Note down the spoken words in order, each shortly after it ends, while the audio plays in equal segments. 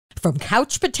from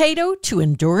couch potato to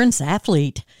endurance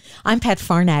athlete. I'm Pat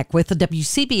Farnack with the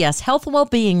WCBS Health and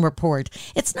Wellbeing Report.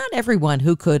 It's not everyone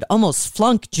who could almost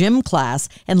flunk gym class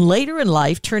and later in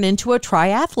life turn into a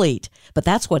triathlete, but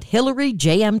that's what Hillary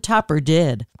J.M. Topper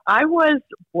did. I was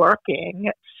working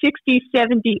 60,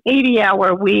 70,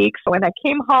 80-hour weeks. When I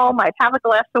came home, I'd have a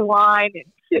glass of wine and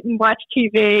sit and watch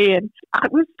TV. And I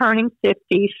was turning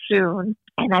 50 soon.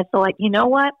 And I thought, you know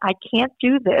what? I can't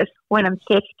do this when I'm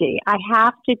 50. I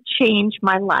have to change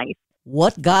my life.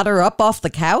 What got her up off the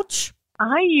couch?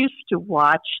 I used to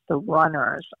watch the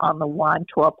runners on the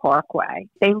Wantor Parkway.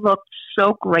 They looked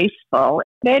so graceful.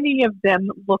 Many of them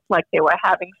looked like they were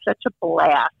having such a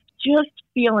blast, just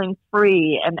feeling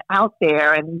free and out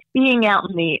there and being out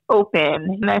in the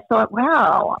open. And I thought,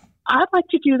 wow, I'd like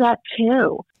to do that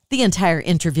too. The entire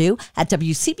interview at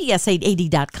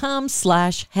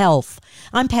WCBS880.com/health.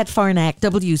 I'm Pat Farnack,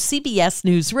 WCBS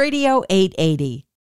News Radio 880.